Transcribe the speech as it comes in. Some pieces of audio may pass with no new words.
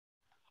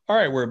All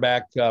right, we're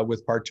back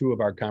with part two of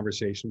our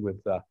conversation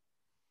with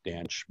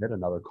Dan Schmidt,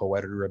 another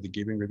co-editor of the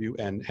Giving Review,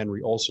 and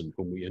Henry Olsen,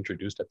 whom we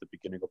introduced at the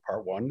beginning of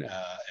part one,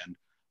 and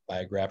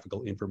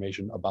biographical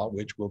information about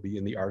which will be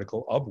in the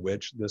article of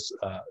which this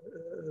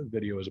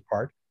video is a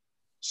part.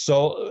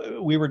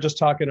 So we were just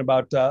talking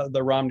about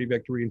the Romney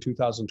victory in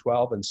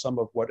 2012 and some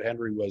of what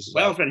Henry was.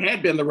 Well, if it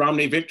had been the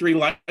Romney victory,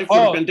 life would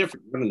have been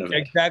different, wouldn't it?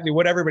 Exactly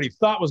what everybody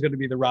thought was going to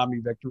be the Romney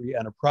victory,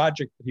 and a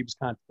project that he was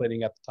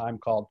contemplating at the time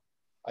called,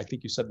 I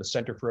think you said, the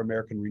Center for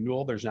American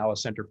Renewal. There's now a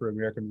Center for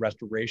American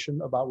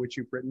Restoration about which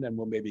you've written, and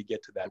we'll maybe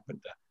get to that. But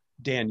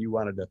Dan, you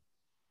wanted to.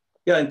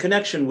 Yeah, in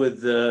connection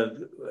with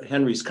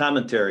Henry's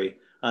commentary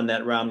on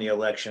that Romney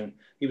election,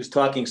 he was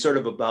talking sort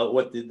of about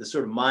what the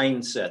sort of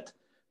mindset,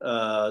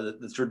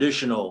 the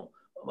traditional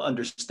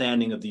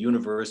understanding of the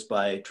universe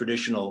by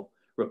traditional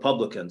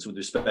Republicans with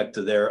respect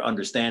to their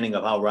understanding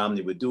of how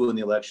Romney would do in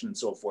the election and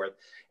so forth.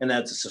 And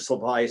that's a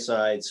supply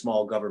side,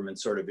 small government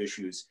sort of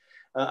issues.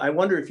 I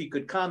wonder if you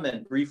could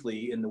comment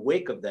briefly in the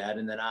wake of that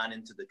and then on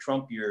into the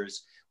Trump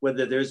years,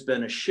 whether there's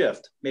been a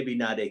shift, maybe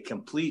not a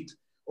complete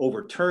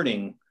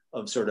overturning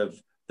of sort of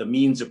the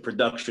means of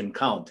production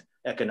count.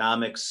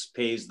 Economics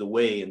pays the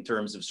way in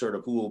terms of sort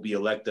of who will be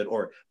elected,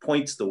 or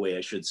points the way,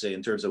 I should say,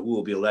 in terms of who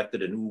will be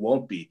elected and who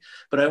won't be.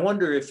 But I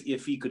wonder if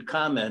he could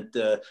comment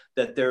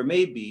that there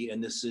may be,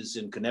 and this is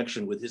in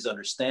connection with his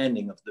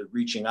understanding of the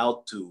reaching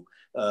out to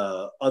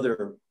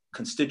other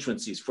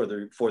constituencies for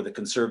the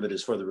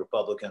conservatives, for the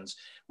Republicans,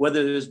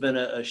 whether there's been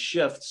a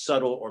shift,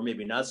 subtle or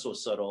maybe not so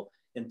subtle,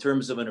 in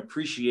terms of an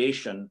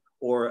appreciation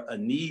or a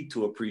need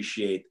to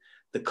appreciate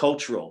the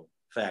cultural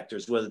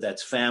factors, whether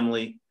that's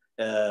family,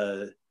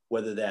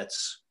 whether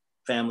that's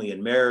family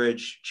and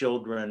marriage,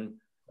 children,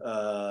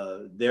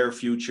 their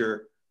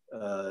future,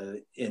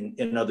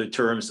 in other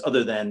terms,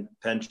 other than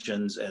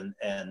pensions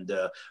and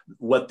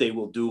what they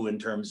will do in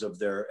terms of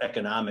their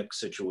economic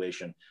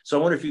situation. So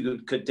I wonder if you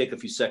could take a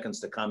few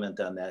seconds to comment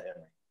on that,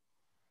 Henry.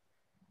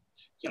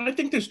 Yeah, I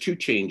think there's two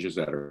changes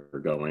that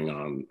are going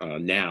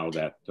on now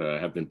that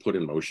have been put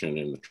in motion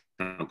in the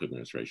Trump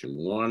administration.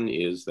 One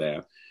is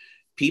that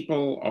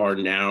people are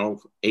now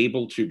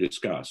able to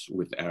discuss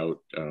without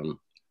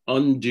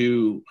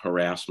undue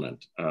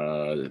harassment,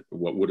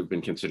 what would have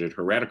been considered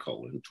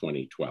heretical in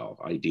 2012,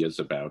 ideas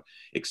about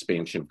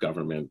expansion of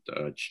government,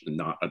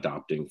 not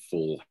adopting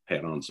full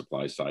head-on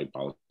supply side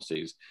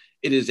policies.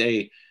 It is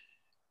a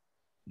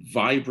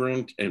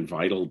vibrant and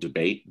vital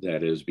debate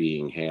that is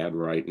being had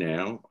right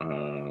now,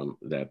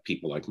 that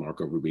people like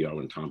Marco Rubio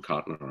and Tom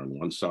Cotton are on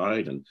one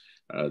side, and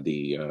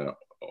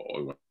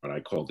what I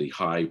call the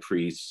high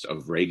priests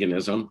of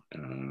Reaganism,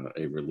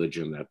 a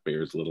religion that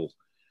bears little,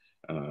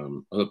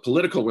 a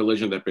political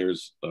religion that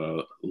bears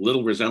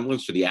little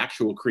resemblance to the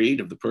actual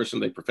creed of the person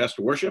they profess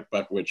to worship,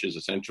 but which is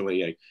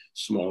essentially a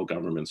small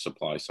government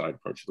supply side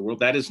approach to the world.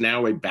 That is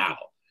now a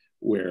battle,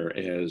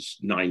 whereas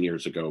 9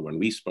 years ago when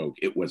we spoke,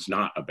 it was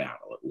not a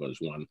battle. It was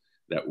one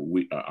that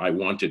I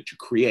wanted to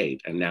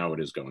create, and now it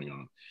is going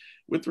on.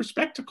 With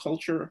respect to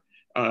culture,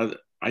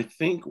 I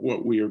think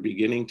what we are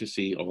beginning to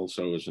see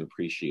also is an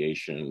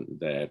appreciation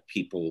that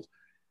people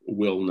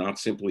will not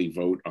simply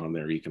vote on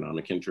their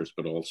economic interest,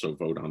 but also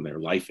vote on their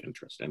life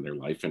interest. And their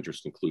life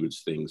interest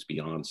includes things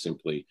beyond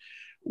simply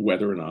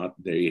whether or not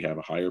they have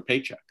a higher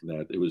paycheck.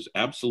 That it was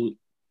absolutely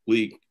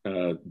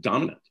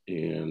dominant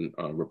in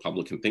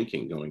Republican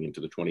thinking going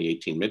into the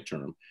 2018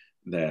 midterm,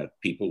 that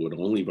people would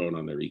only vote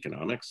on their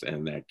economics,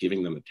 and that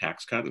giving them a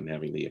tax cut and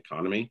having the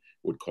economy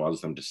would cause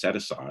them to set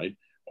aside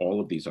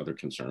all of these other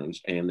concerns.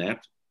 And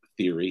that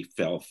theory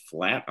fell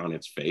flat on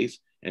its face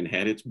and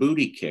had its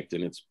booty kicked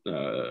in its,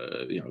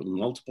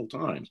 multiple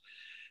times.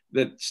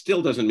 That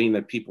still doesn't mean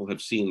that people have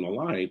seen the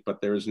light,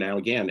 but there is now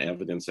again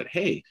evidence that,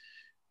 hey,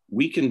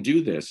 we can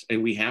do this,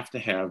 and we have to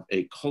have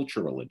a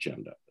cultural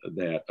agenda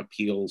that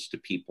appeals to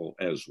people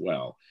as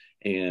well.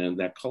 And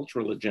that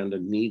cultural agenda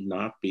need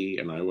not be,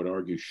 and I would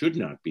argue should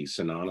not be,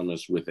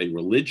 synonymous with a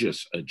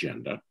religious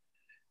agenda.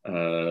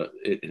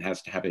 It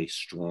has to have a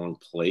strong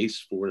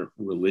place for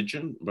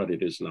religion, but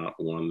it is not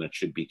one that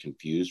should be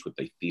confused with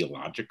a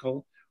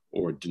theological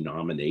or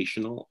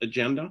denominational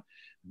agenda,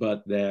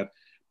 but that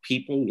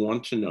people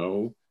want to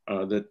know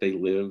that they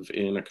live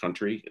in a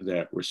country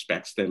that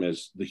respects them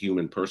as the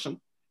human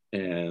person,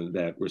 and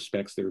that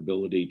respects their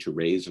ability to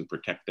raise and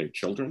protect their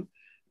children,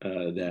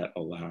 that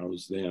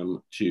allows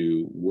them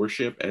to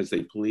worship as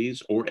they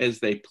please or as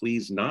they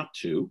please not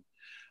to.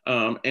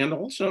 And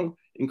also,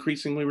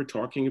 increasingly, we're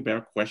talking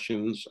about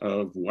questions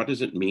of what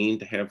does it mean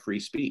to have free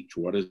speech?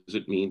 What does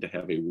it mean to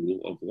have a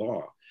rule of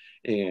law?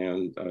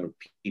 And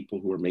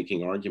people who are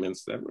making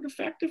arguments that would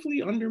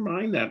effectively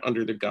undermine that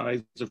under the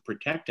guise of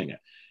protecting it.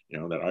 You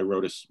know, that I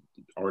wrote an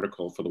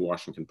article for the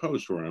Washington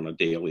Post, where I'm a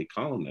daily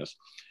columnist,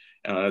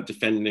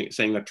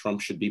 saying that Trump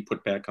should be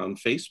put back on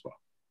Facebook,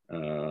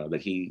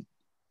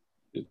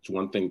 it's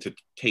one thing to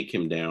take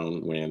him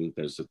down when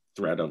there's a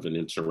threat of an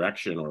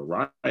insurrection or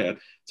a riot.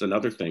 It's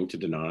another thing to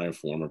deny a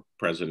former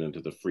president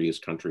of the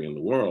freest country in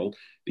the world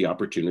the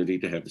opportunity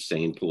to have the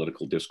same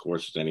political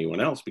discourse as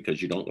anyone else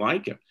because you don't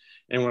like him.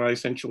 And what I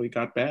essentially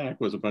got back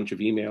was a bunch of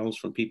emails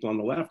from people on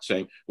the left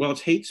saying, well,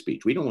 it's hate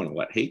speech. We don't want to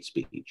let hate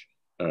speech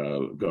be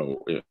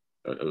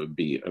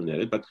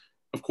omitted. But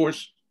of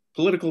course,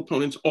 political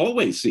opponents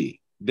always see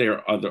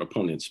their other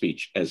opponent's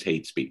speech as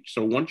hate speech.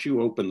 So once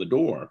you open the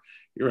door,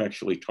 you're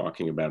actually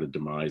talking about a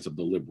demise of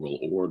the liberal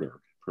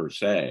order per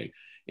se.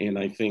 And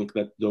I think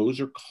that those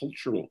are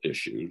cultural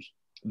issues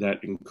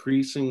that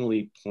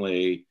increasingly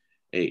play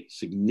a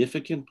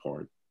significant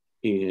part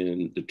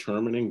in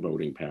determining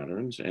voting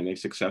patterns, and a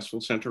successful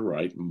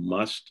center-right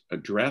must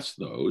address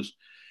those,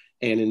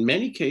 and in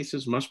many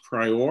cases must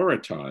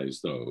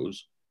prioritize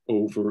those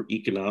over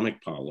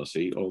economic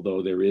policy,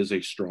 although there is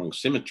a strong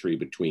symmetry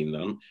between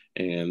them,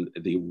 and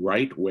the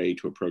right way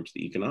to approach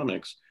the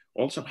economics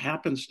also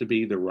happens to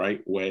be the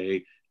right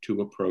way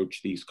to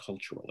approach these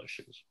cultural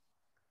issues.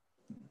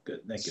 Good,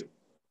 thank you.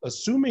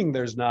 Assuming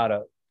there's not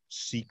a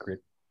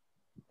secret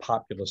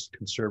populist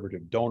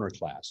conservative donor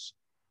class,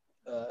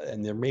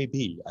 and there may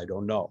be, I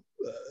don't know,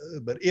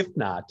 but if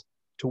not,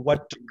 to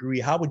what degree,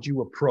 how would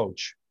you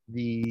approach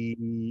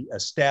the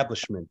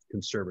establishment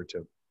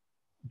conservative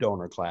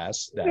donor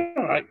class?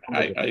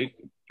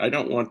 I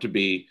don't want to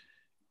be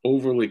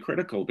overly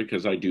critical,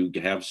 because I do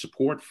have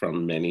support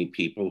from many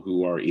people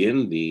who are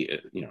in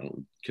the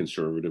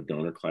conservative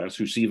donor class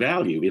who see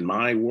value in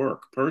my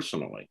work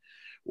personally.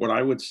 What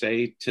I would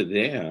say to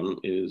them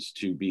is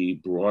to be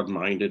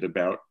broad-minded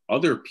about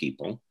other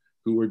people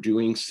who are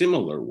doing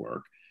similar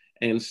work,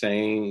 and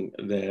saying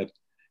that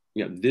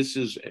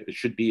this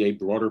should be a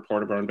broader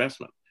part of our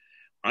investment.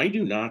 I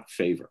do not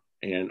favor,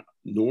 and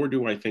nor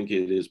do I think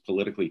it is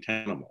politically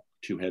tenable,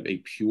 to have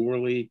a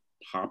purely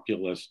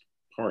populist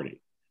party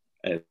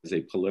as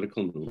a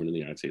political movement in the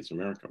United States of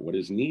America. What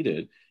is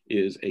needed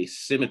is a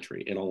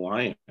symmetry, an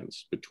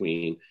alliance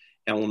between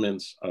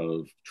elements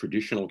of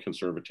traditional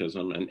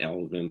conservatism and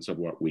elements of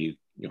what we,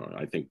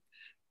 I think,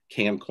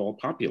 can call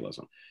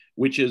populism,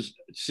 which is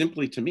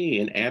simply, to me,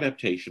 an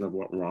adaptation of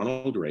what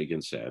Ronald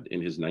Reagan said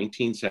in his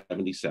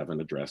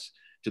 1977 address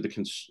to the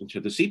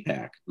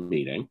CPAC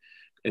meeting,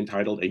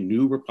 entitled A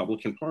New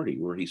Republican Party,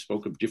 where he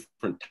spoke of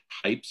different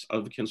types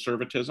of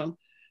conservatism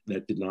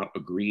that did not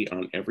agree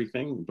on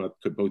everything, but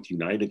could both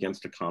unite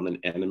against a common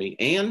enemy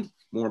and,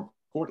 more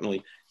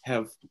importantly,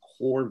 have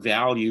core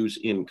values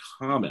in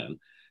common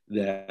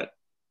that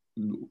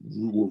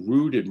were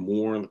rooted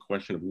more in the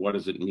question of what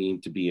does it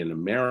mean to be an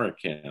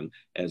American,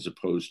 as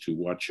opposed to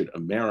what should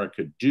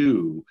America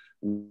do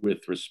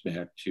with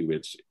respect to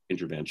its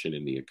intervention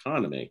in the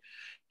economy.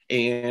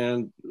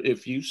 And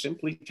if you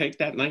simply take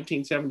that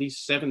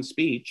 1977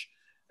 speech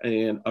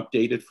and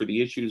update it for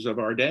the issues of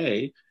our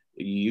day,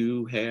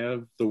 you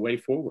have the way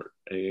forward.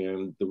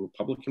 And the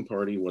Republican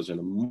Party was in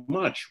a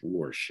much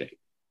worse shape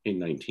in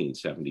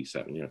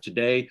 1977.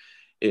 Today,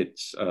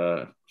 it's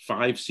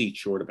 5 seats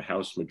short of a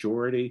House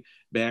majority.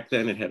 Back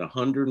then, it had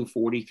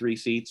 143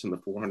 seats, and the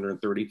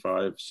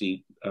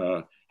 435-seat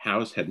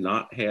House had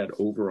not had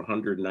over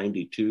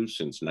 192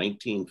 since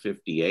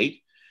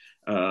 1958.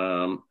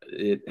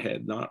 It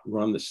had not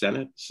run the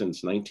Senate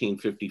since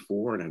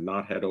 1954 and had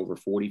not had over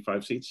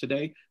 45 seats.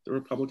 Today, the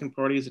Republican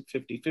Party is at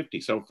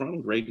 50-50. So if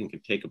Ronald Reagan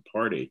could take a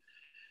party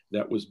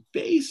that was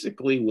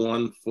basically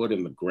one foot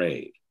in the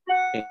grave,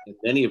 and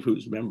many of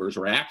whose members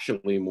are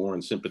actually more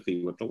in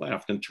sympathy with the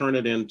left, and turn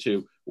it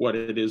into what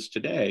it is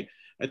today,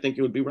 I think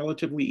it would be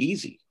relatively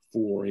easy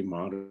for a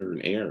modern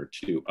heir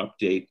to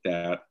update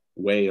that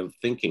way of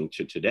thinking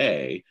to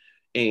today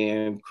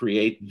and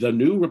create the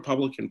new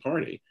Republican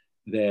Party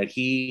that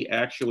he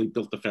actually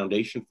built the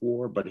foundation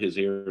for, but his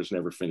heirs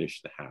never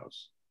finished the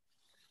house.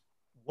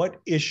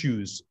 What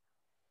issues,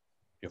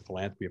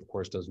 philanthropy, of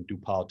course, doesn't do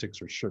politics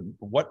or shouldn't,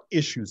 but what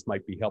issues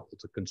might be helpful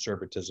to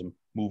conservatism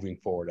moving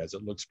forward as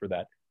it looks for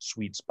that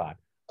sweet spot?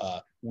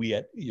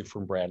 We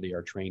from Bradley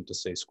are trained to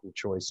say school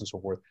choice and so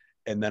forth.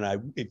 And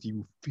then if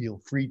you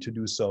feel free to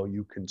do so,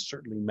 you can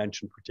certainly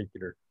mention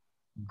particular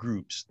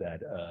groups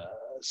that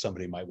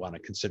somebody might want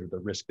to consider the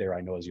risk there.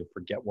 I know as you'll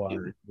forget one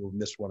or you'll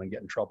miss one and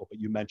get in trouble, but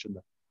you mentioned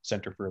the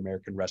Center for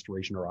American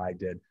Restoration, or I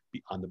did,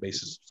 on the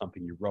basis of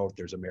something you wrote.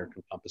 There's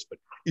American Compass, but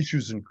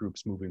issues and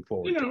groups moving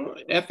forward.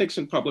 Ethics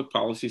and Public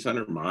Policy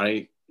Center,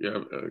 my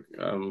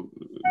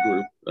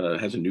group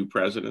has a new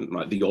president.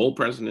 The old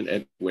president,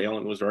 Ed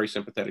Whalen, was very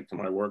sympathetic to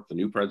my work. The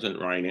new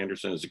president, Ryan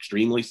Anderson, is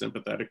extremely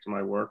sympathetic to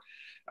my work.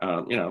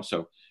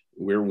 So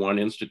we're one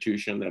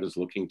institution that is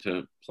looking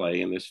to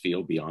play in this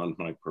field beyond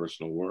my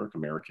personal work.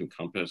 American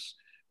Compass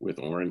with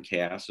Orrin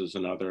Cass is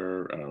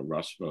another.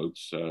 Russ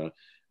Vogt's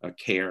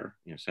CARE,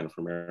 Center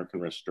for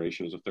American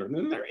Restoration, is a third. And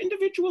then there are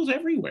individuals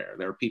everywhere.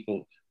 There are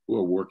people who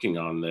are working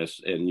on this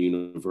in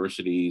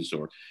universities,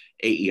 or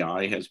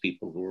AEI has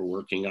people who are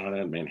working on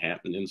it,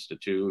 Manhattan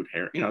Institute,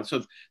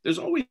 so there's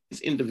always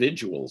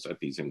individuals at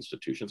these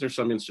institutions. There's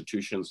some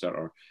institutions that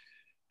are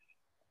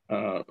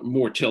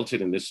more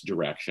tilted in this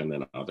direction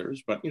than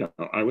others. But,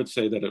 I would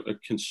say that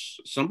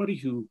somebody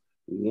who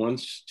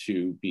wants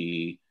to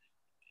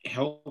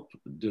help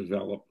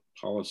develop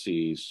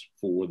policies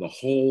for the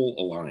whole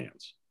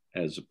alliance,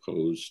 as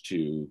opposed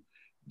to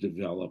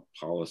develop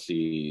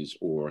policies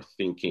or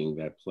thinking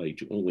that play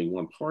to only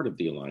one part of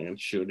the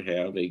alliance should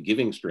have a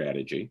giving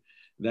strategy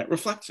that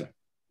reflects it.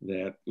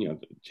 That, you know,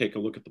 take a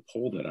look at the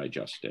poll that I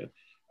just did.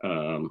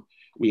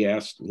 We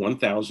asked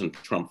 1,000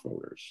 Trump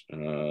voters,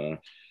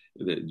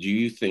 do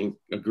you think,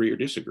 agree or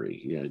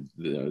disagree, you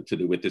know,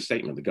 with this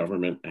statement? The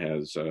government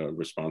has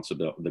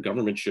responsibility. The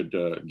government should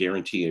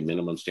guarantee a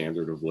minimum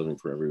standard of living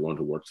for everyone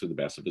who works to the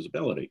best of his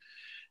ability.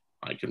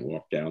 I can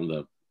walk down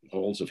the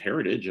halls of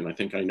Heritage, and I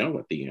think I know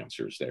what the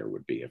answers there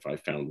would be. If I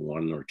found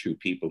one or two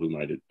people who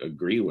might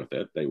agree with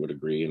it, they would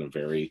agree in a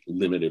very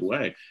limited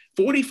way.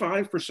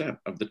 45%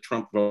 of the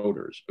Trump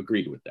voters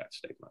agreed with that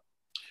statement.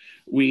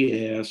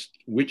 We asked,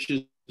 which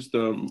is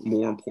the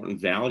more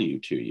important value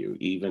to you,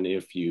 even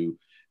if you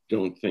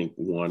don't think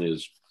one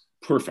is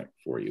perfect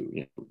for you?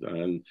 You know,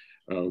 and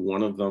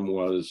one of them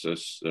was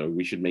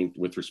we should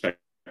maintain, with respect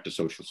to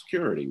Social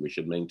Security, we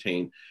should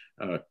maintain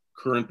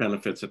current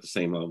benefits at the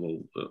same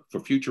level for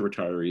future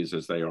retirees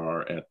as they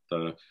are at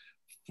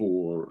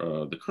for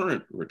the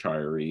current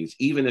retirees,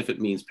 even if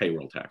it means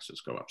payroll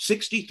taxes go up.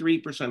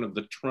 63% of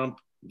the Trump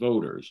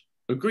voters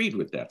agreed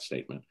with that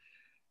statement.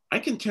 I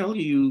can tell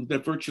you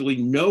that virtually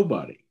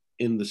nobody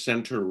in the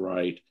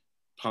center-right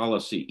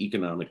policy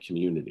economic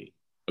community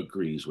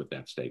agrees with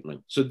that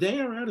statement. So they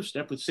are out of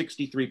step with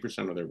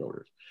 63% of their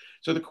voters.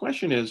 So the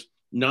question is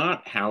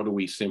not how do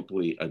we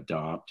simply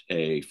adopt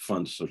a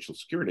fund Social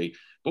Security,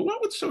 but what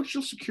would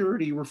Social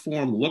Security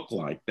reform look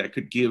like that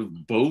could give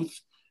both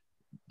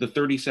the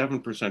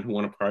 37% who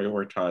want to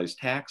prioritize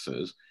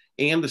taxes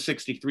and the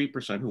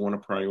 63% who want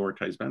to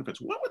prioritize benefits?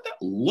 What would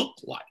that look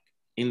like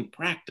in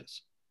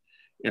practice?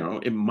 You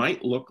know, it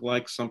might look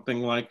like something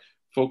like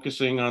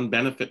focusing on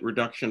benefit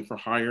reduction for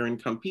higher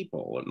income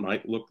people. It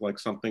might look like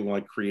something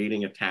like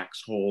creating a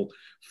tax hole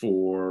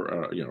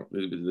for, you know,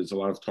 there's a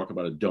lot of talk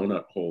about a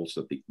donut hole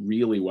so that the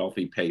really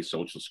wealthy pay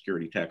Social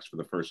Security tax for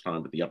the first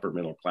time, but the upper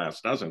middle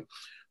class doesn't.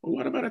 Well,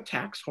 what about a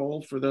tax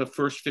hole for the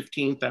first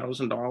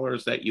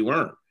 $15,000 that you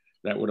earn?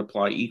 That would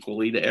apply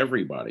equally to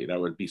everybody.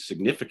 That would be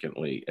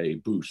significantly a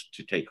boost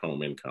to take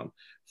home income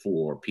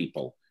for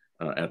people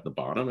at the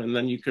bottom, and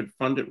then you could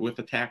fund it with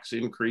a tax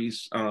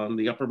increase on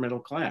the upper middle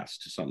class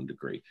to some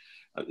degree.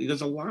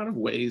 There's a lot of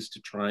ways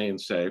to try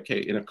and say, okay,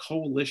 in a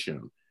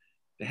coalition,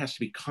 there has to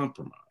be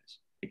compromise.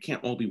 It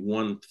can't all be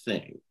one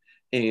thing.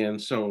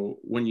 And so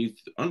when you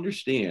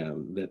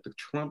understand that the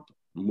Trump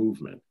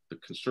movement, the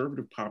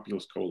conservative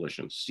populist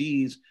coalition,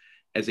 sees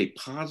as a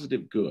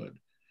positive good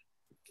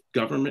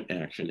government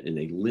action in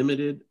a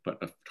limited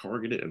but a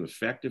targeted and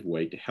effective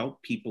way to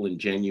help people in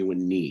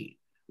genuine need,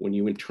 when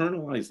you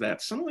internalize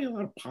that, suddenly a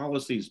lot of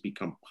policies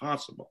become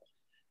possible.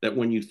 That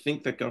when you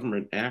think that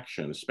government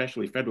action,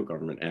 especially federal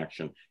government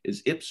action,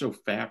 is ipso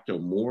facto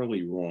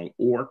morally wrong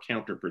or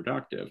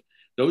counterproductive,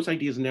 those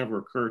ideas never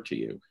occur to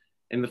you.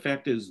 And the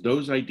fact is,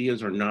 those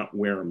ideas are not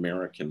where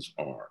Americans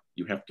are.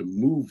 You have to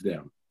move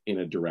them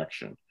in a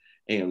direction.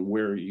 And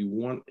where you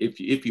want,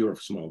 if you're a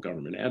small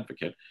government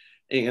advocate,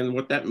 and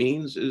what that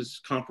means is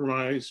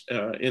compromise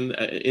in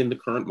the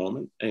current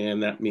moment.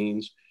 And that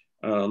means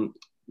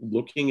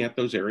looking at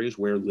those areas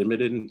where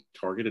limited and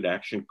targeted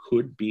action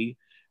could be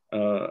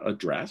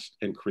addressed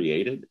and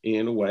created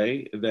in a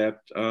way that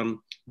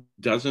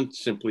doesn't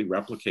simply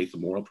replicate the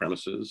moral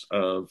premises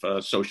of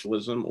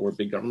socialism or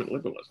big government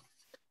liberalism.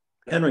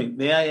 Henry,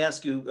 may I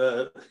ask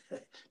you,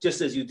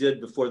 just as you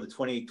did before the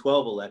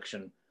 2012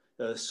 election,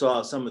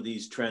 saw some of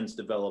these trends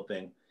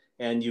developing,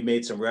 and you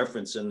made some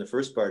reference in the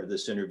first part of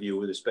this interview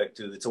with respect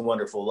to It's a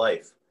Wonderful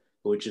Life,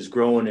 which is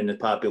growing in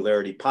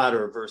popularity,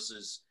 Potter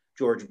versus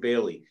George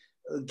Bailey.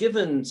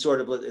 Given sort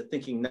of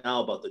thinking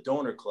now about the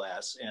donor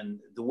class and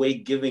the way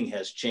giving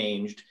has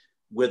changed,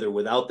 with or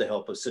without the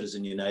help of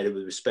Citizen United,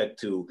 with respect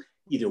to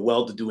either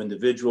well-to-do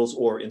individuals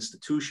or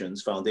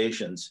institutions,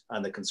 foundations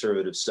on the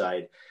conservative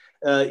side,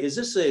 is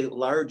this a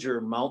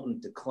larger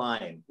mountain to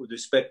climb with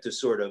respect to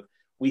sort of,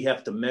 we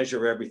have to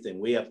measure everything,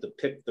 we have to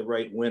pick the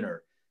right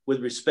winner, with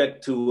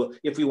respect to,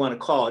 if we want to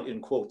call it in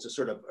quotes, a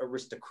sort of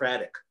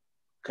aristocratic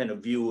kind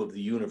of view of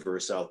the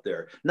universe out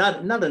there?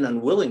 Not an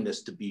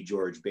unwillingness to be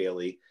George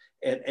Bailey,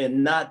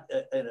 and not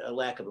a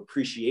lack of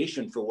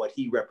appreciation for what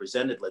he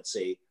represented, let's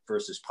say,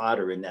 versus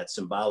Potter in that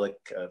symbolic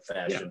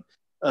fashion.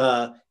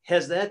 Yeah.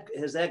 Has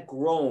that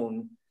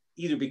grown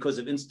either because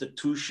of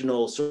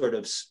institutional sort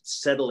of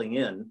settling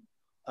in,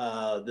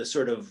 the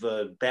sort of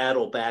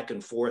battle back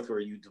and forth where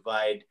you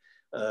divide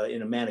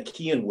in a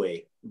Manichaean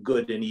way,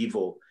 good and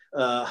evil?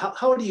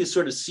 How do you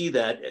sort of see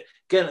that?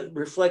 Again,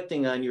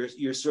 reflecting on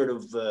your sort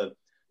of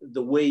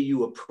the way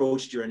you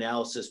approached your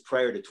analysis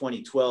prior to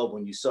 2012,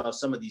 when you saw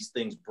some of these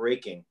things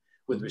breaking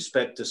with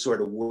respect to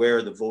sort of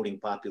where the voting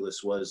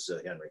populace was,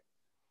 Henry?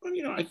 Well,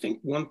 you know, I think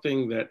one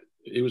thing that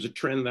it was a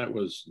trend that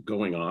was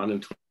going on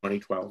in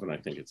 2012, and I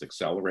think it's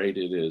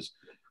accelerated, is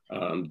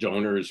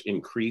donors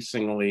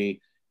increasingly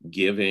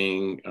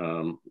giving,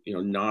 you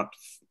know, not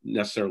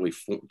necessarily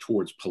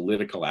towards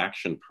political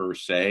action per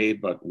se,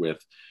 but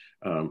with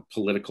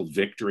political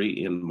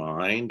victory in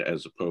mind,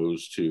 as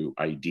opposed to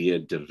idea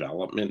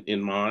development in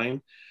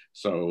mind.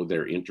 So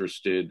they're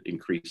interested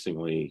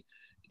increasingly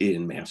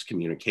in mass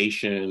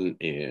communication,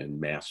 in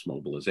mass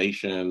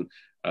mobilization,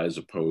 as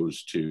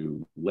opposed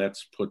to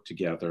let's put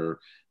together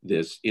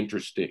this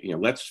interesting,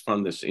 let's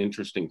fund this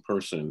interesting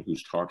person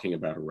who's talking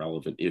about a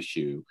relevant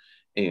issue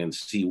and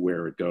see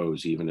where it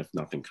goes, even if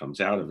nothing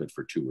comes out of it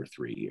for 2 or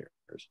 3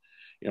 years.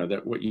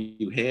 That what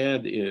you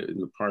had in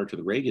the prior to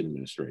the Reagan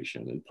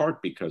administration, in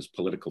part because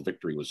political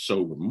victory was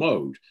so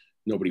remote,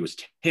 nobody was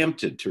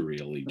tempted to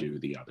really do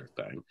the other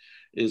thing,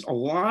 is a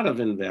lot of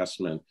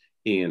investment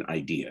in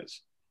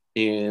ideas.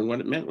 And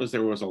what it meant was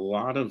there was a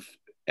lot of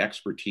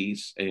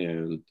expertise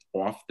and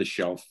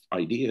off-the-shelf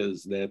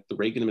ideas that the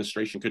Reagan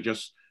administration could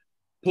just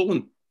pull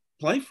and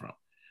play from.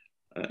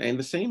 And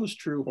the same was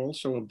true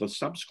also of the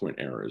subsequent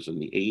eras in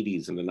the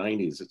 80s and the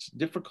 90s. It's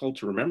difficult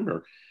to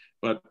remember,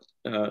 but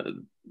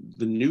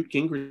the Newt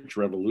Gingrich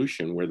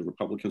revolution, where the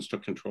Republicans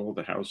took control of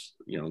the House,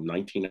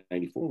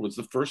 1994, was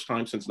the first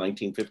time since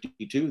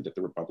 1952 that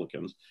the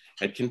Republicans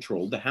had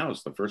controlled the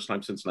House. The first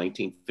time since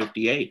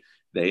 1958,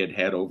 they had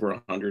had over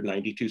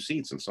 192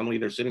 seats, and suddenly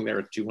they're sitting there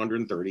at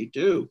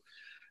 232.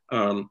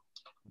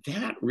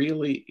 That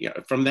really,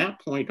 from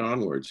that point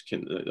onwards,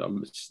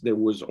 there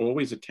was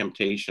always a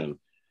temptation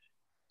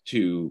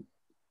to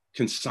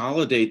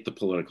consolidate the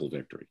political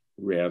victory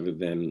rather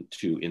than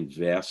to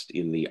invest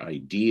in the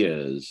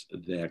ideas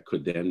that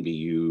could then be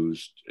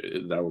used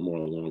that were more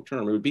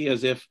long-term. It would be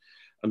as if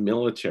a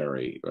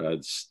military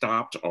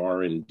stopped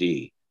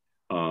R&D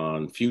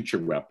on future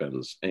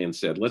weapons and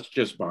said, let's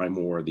just buy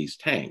more of these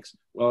tanks.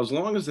 Well, as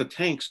long as the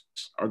tanks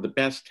are the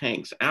best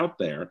tanks out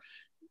there,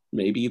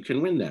 maybe you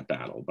can win that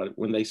battle. But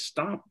when they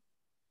stop,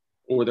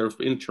 or they're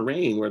in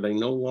terrain where they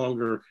no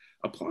longer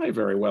apply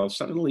very well,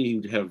 suddenly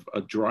you have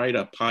a dried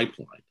up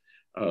pipeline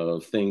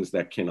of things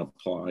that can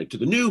apply to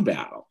the new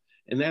battle.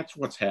 And that's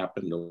what's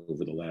happened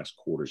over the last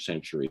quarter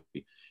century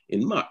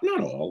in not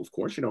all, of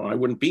course. I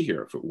wouldn't be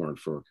here if it weren't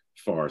for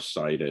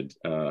far-sighted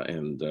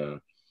and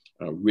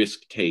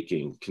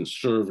risk-taking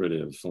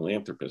conservative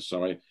philanthropists.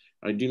 So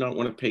I do not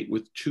want to paint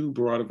with too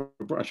broad of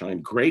a brush.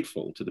 I'm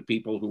grateful to the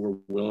people who are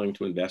willing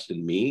to invest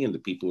in me and the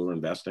people who are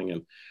investing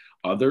in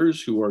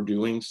others who are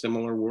doing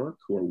similar work,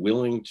 who are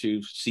willing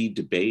to see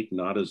debate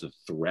not as a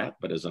threat,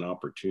 but as an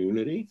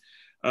opportunity.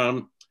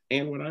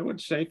 And what I would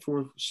say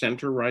for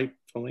center-right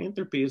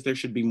philanthropy is there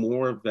should be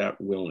more of that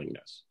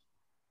willingness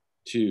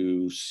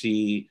to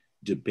see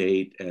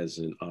debate as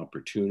an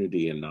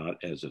opportunity and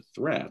not as a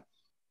threat,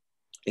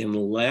 and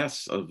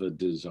less of a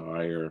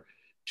desire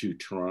to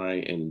try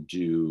and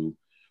do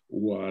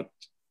what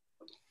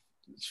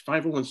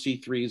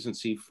 501c3s and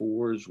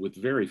C4s,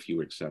 with very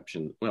few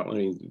exceptions.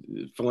 Well,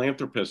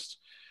 philanthropists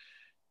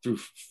through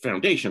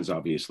foundations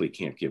obviously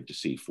can't give to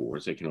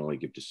C4s. They can only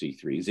give to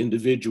C3s.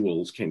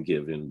 Individuals can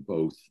give in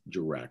both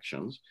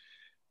directions.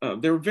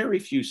 There are very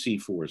few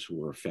C4s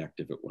who are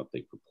effective at what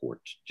they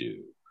purport to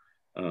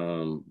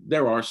do.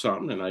 There are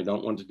some, and I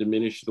don't want to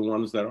diminish the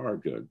ones that are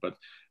good, but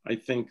I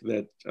think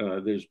that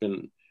there's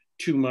been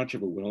too much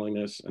of a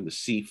willingness in the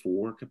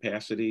C4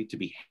 capacity to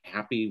be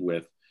happy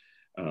with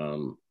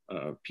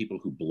people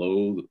who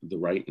blow the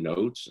right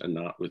notes and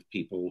not with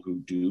people who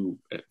do,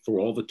 for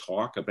all the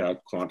talk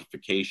about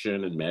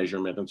quantification and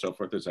measurement and so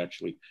forth, there's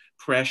actually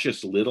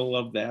precious little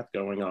of that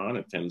going on.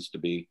 It tends to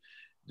be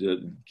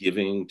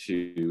giving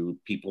to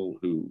people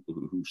who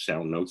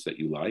sound notes that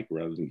you like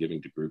rather than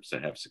giving to groups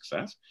that have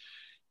success.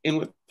 And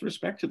with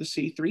respect to the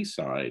C3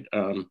 side,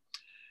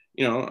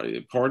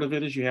 part of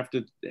it is you have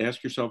to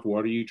ask yourself,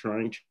 what are you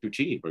trying to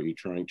achieve? Are you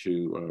trying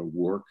to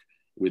work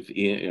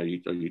within,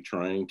 are you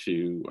trying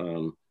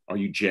to, are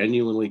you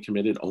genuinely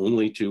committed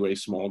only to a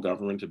small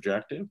government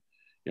objective?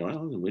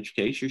 In which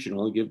case you should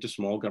only give to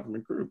small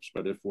government groups.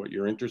 But if what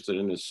you're interested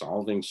in is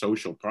solving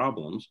social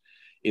problems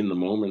in the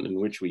moment in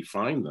which we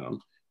find them,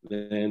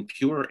 then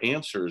pure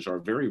answers are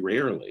very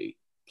rarely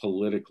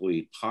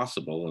politically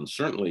possible, and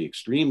certainly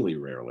extremely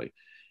rarely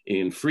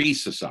in free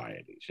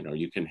societies.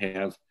 You can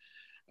have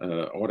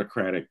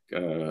autocratic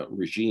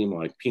regime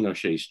like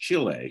Pinochet's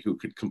Chile, who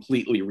could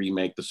completely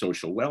remake the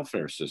social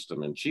welfare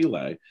system in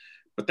Chile,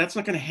 but that's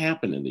not going to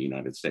happen in the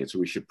United States. So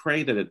we should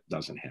pray that it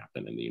doesn't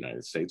happen in the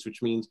United States,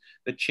 which means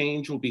that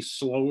change will be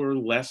slower,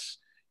 less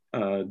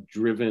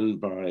driven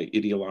by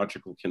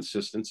ideological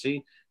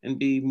consistency, and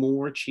be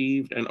more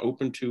achieved and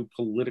open to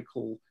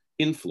political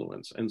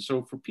influence. And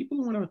so for people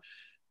who want to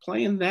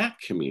play in that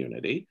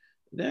community,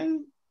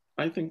 then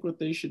I think what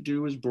they should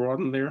do is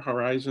broaden their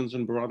horizons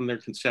and broaden their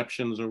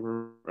conceptions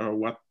over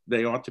what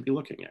they ought to be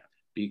looking at,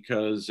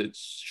 because it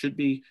should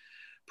be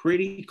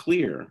pretty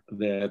clear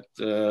that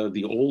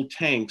the old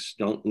tanks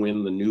don't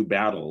win the new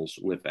battles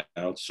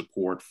without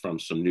support from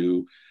some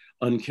new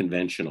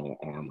unconventional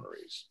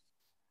armories.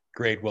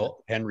 Great.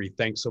 Well, Henry,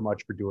 thanks so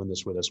much for doing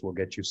this with us. We'll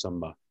get you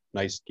some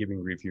nice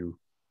Giving Review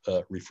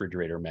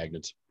refrigerator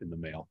magnets in the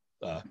mail.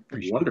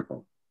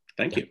 Wonderful.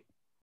 Thank you.